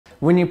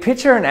When you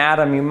picture an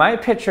atom, you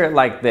might picture it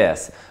like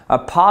this: a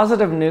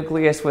positive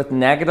nucleus with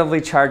negatively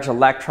charged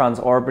electrons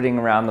orbiting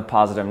around the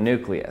positive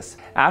nucleus.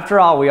 After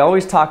all, we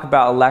always talk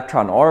about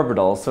electron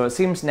orbitals, so it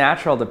seems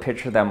natural to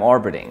picture them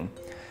orbiting.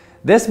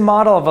 This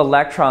model of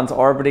electrons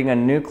orbiting a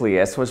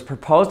nucleus was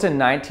proposed in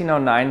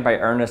 1909 by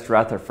Ernest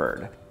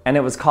Rutherford, and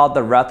it was called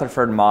the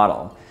Rutherford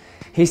model.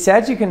 He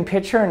said you can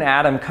picture an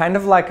atom kind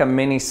of like a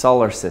mini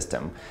solar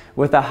system,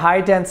 with a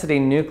high-density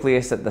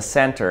nucleus at the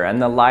center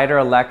and the lighter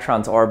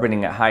electrons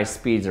orbiting at high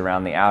speeds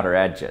around the outer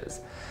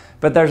edges.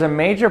 But there's a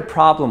major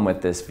problem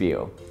with this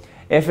view.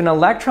 If an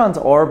electron's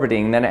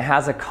orbiting, then it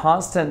has a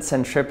constant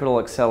centripetal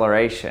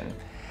acceleration.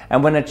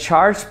 And when a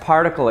charged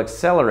particle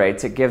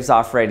accelerates, it gives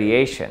off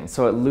radiation,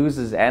 so it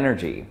loses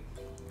energy.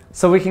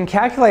 So we can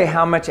calculate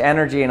how much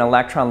energy an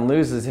electron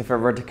loses if it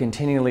were to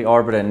continually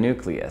orbit a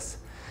nucleus.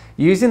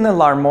 Using the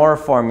Larmor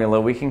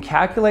formula, we can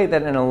calculate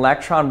that an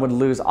electron would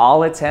lose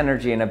all its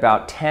energy in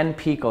about 10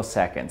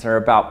 picoseconds, or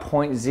about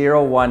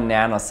 0.01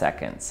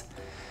 nanoseconds.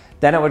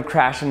 Then it would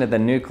crash into the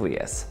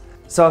nucleus.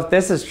 So if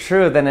this is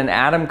true, then an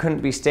atom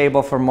couldn't be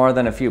stable for more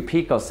than a few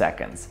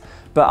picoseconds.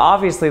 But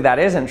obviously that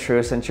isn't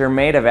true, since you're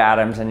made of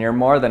atoms and you're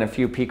more than a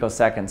few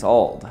picoseconds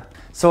old.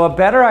 So a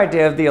better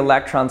idea of the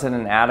electrons in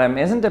an atom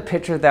isn't to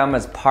picture them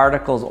as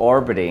particles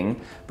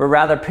orbiting, but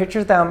rather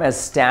picture them as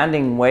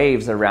standing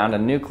waves around a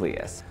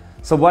nucleus.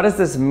 So what does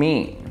this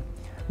mean?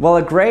 Well,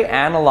 a great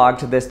analog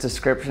to this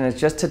description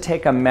is just to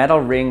take a metal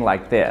ring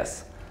like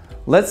this.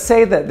 Let's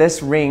say that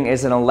this ring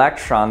is an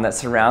electron that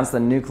surrounds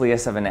the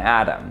nucleus of an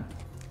atom.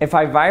 If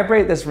I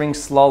vibrate this ring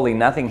slowly,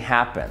 nothing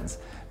happens.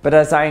 But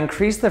as I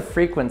increase the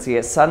frequency,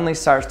 it suddenly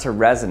starts to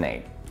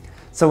resonate.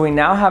 So we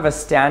now have a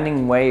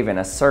standing wave in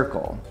a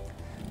circle.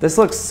 This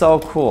looks so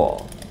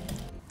cool.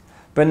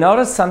 But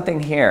notice something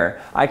here.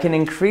 I can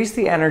increase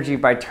the energy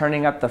by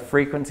turning up the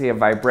frequency of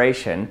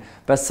vibration,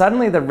 but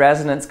suddenly the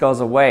resonance goes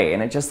away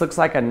and it just looks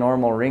like a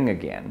normal ring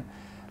again.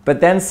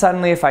 But then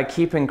suddenly if I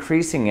keep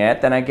increasing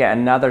it, then I get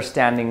another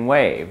standing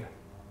wave.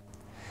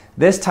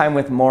 This time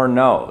with more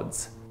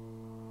nodes.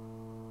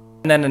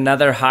 And then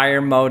another higher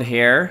mode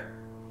here.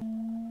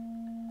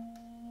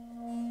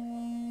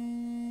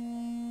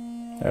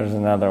 There's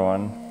another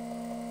one.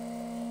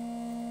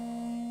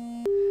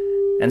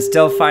 And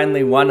still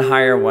finally one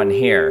higher one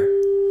here.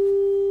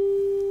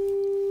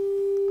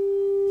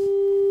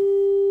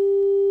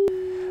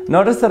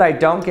 Notice that I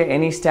don't get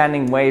any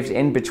standing waves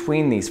in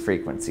between these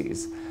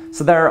frequencies.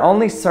 So there are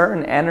only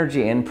certain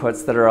energy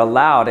inputs that are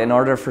allowed in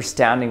order for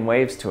standing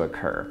waves to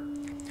occur.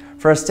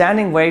 For a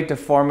standing wave to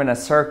form in a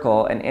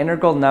circle, an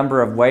integral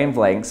number of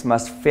wavelengths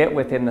must fit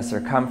within the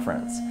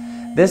circumference.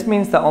 This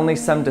means that only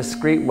some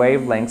discrete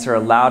wavelengths are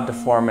allowed to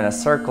form in a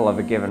circle of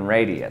a given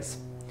radius.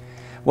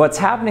 What's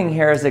happening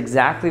here is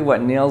exactly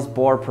what Niels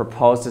Bohr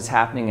proposed is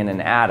happening in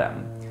an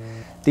atom.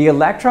 The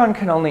electron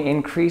can only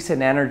increase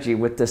in energy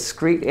with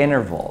discrete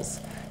intervals,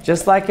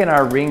 just like in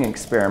our ring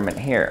experiment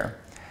here.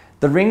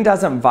 The ring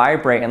doesn't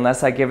vibrate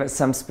unless I give it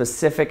some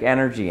specific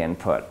energy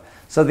input.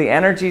 So the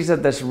energies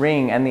of this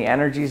ring and the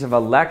energies of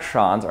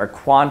electrons are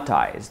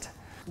quantized,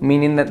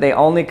 meaning that they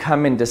only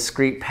come in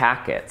discrete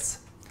packets.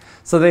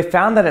 So they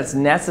found that it's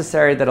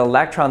necessary that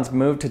electrons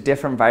move to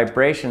different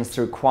vibrations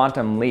through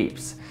quantum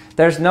leaps.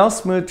 There's no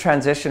smooth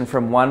transition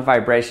from one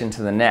vibration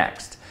to the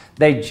next.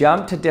 They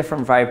jump to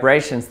different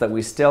vibrations that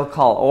we still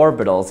call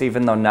orbitals,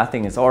 even though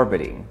nothing is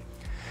orbiting.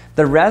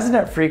 The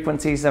resonant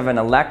frequencies of an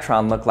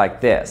electron look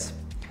like this.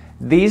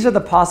 These are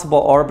the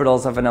possible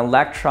orbitals of an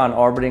electron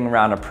orbiting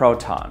around a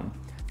proton.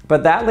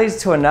 But that leads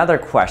to another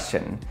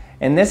question.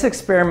 In this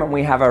experiment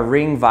we have a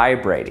ring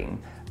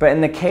vibrating, but in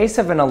the case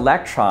of an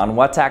electron,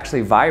 what's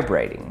actually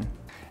vibrating?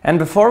 And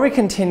before we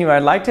continue,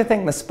 I'd like to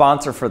thank the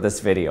sponsor for this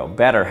video,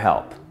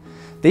 BetterHelp.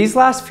 These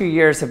last few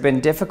years have been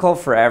difficult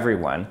for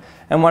everyone,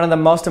 and one of the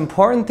most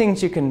important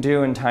things you can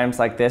do in times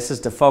like this is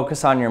to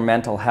focus on your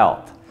mental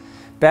health.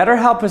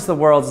 BetterHelp is the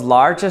world's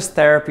largest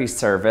therapy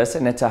service,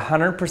 and it's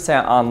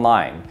 100%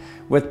 online.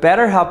 With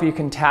BetterHelp, you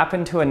can tap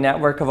into a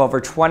network of over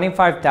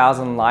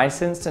 25,000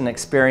 licensed and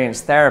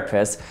experienced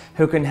therapists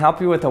who can help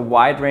you with a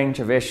wide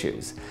range of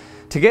issues.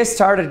 To get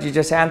started, you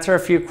just answer a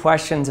few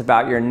questions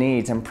about your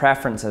needs and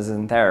preferences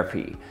in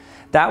therapy.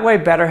 That way,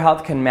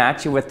 BetterHelp can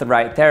match you with the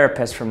right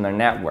therapist from their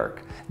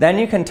network. Then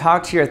you can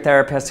talk to your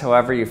therapist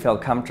however you feel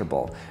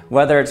comfortable,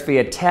 whether it's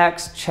via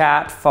text,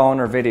 chat, phone,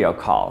 or video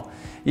call.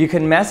 You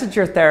can message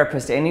your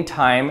therapist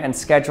anytime and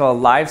schedule a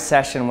live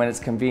session when it's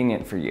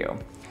convenient for you.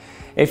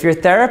 If your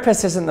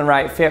therapist isn't the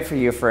right fit for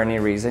you for any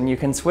reason, you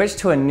can switch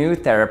to a new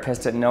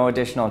therapist at no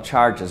additional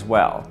charge as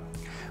well.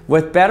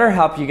 With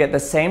BetterHelp, you get the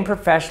same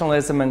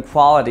professionalism and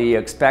quality you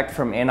expect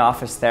from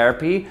in-office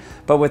therapy,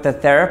 but with a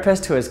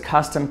therapist who is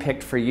custom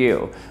picked for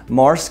you,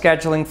 more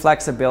scheduling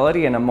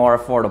flexibility, and a more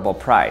affordable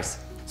price.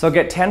 So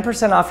get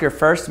 10% off your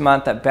first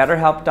month at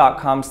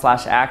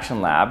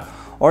betterhelp.com/actionlab,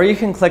 or you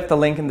can click the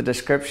link in the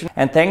description.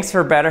 And thanks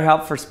for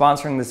BetterHelp for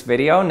sponsoring this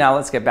video. Now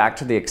let's get back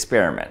to the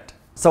experiment.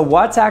 So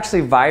what's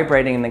actually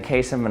vibrating in the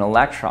case of an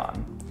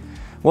electron?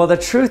 Well, the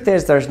truth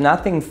is there's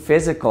nothing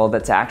physical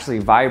that's actually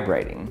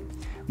vibrating.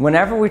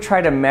 Whenever we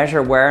try to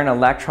measure where an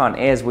electron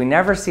is, we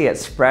never see it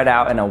spread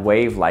out in a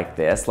wave like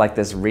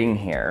this ring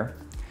here.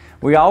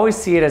 We always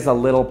see it as a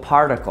little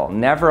particle,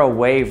 never a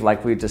wave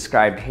like we've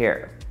described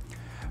here.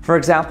 For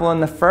example, in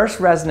the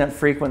first resonant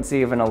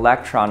frequency of an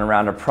electron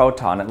around a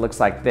proton, it looks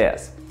like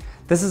this.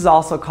 This is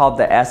also called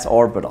the s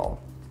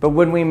orbital. But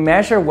when we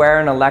measure where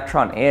an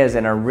electron is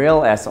in a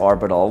real s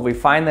orbital, we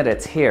find that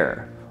it's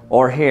here,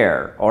 or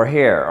here, or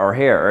here, or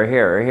here, or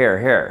here, or here, or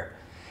here.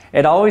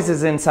 It always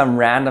is in some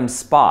random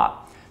spot.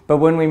 But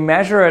when we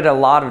measure it a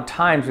lot of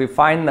times, we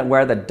find that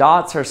where the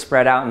dots are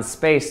spread out in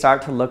space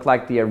start to look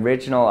like the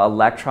original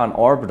electron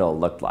orbital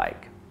looked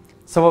like.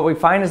 So what we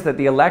find is that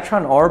the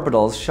electron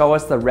orbitals show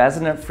us the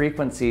resonant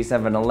frequencies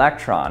of an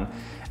electron,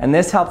 and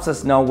this helps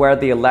us know where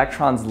the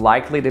electron's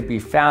likely to be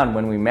found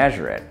when we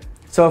measure it.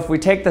 So if we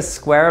take the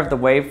square of the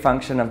wave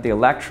function of the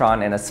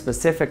electron in a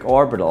specific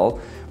orbital,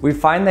 we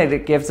find that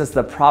it gives us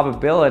the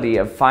probability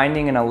of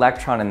finding an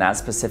electron in that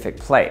specific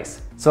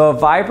place. So a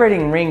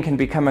vibrating ring can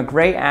become a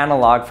great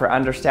analog for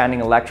understanding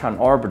electron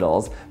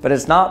orbitals, but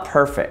it's not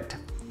perfect.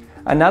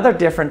 Another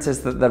difference is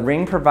that the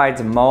ring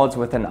provides modes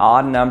with an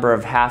odd number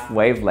of half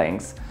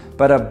wavelengths,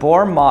 but a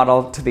Bohr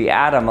model to the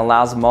atom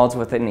allows modes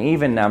with an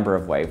even number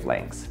of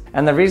wavelengths.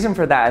 And the reason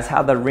for that is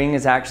how the ring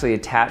is actually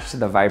attached to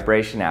the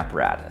vibration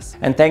apparatus.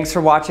 And thanks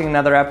for watching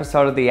another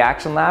episode of the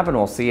Action Lab, and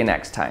we'll see you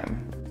next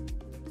time.